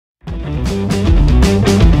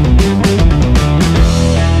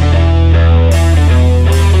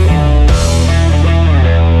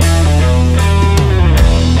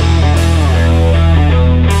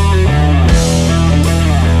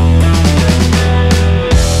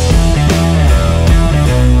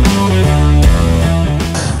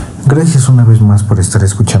Gracias una vez más por estar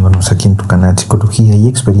escuchándonos aquí en tu canal Psicología y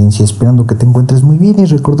Experiencia, esperando que te encuentres muy bien y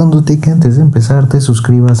recordándote que antes de empezar te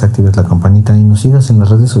suscribas, actives la campanita y nos sigas en las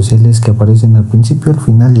redes sociales que aparecen al principio, al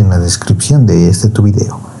final y en la descripción de tu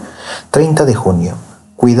video. 30 de junio.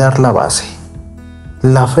 Cuidar la base.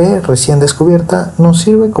 La fe recién descubierta nos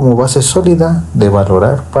sirve como base sólida de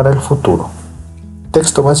valorar para el futuro.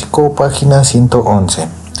 Texto básico, página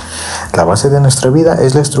 111. La base de nuestra vida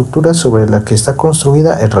es la estructura sobre la que está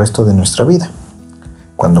construida el resto de nuestra vida.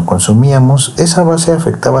 Cuando consumíamos, esa base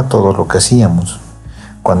afectaba todo lo que hacíamos.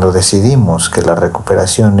 Cuando decidimos que la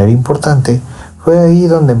recuperación era importante, fue ahí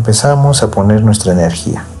donde empezamos a poner nuestra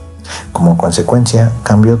energía. Como consecuencia,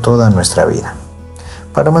 cambió toda nuestra vida.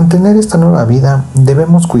 Para mantener esta nueva vida,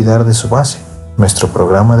 debemos cuidar de su base, nuestro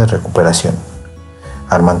programa de recuperación.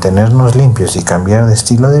 Al mantenernos limpios y cambiar de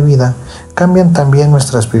estilo de vida, cambian también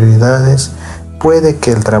nuestras prioridades. Puede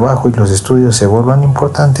que el trabajo y los estudios se vuelvan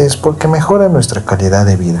importantes porque mejoran nuestra calidad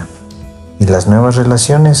de vida. Y las nuevas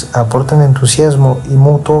relaciones aportan entusiasmo y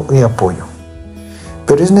mutuo y apoyo.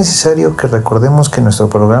 Pero es necesario que recordemos que nuestro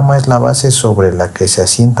programa es la base sobre la que se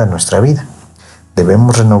asienta nuestra vida.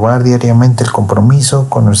 Debemos renovar diariamente el compromiso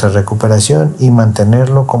con nuestra recuperación y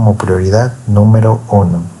mantenerlo como prioridad número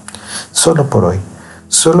 1.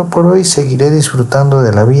 Solo por hoy seguiré disfrutando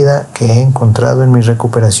de la vida que he encontrado en mi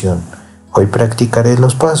recuperación. Hoy practicaré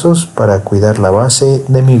los pasos para cuidar la base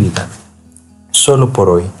de mi vida. Solo por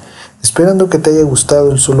hoy. Esperando que te haya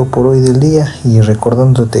gustado el solo por hoy del día y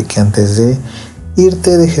recordándote que antes de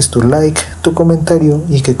irte dejes tu like, tu comentario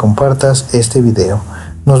y que compartas este video.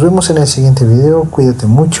 Nos vemos en el siguiente video. Cuídate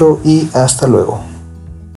mucho y hasta luego.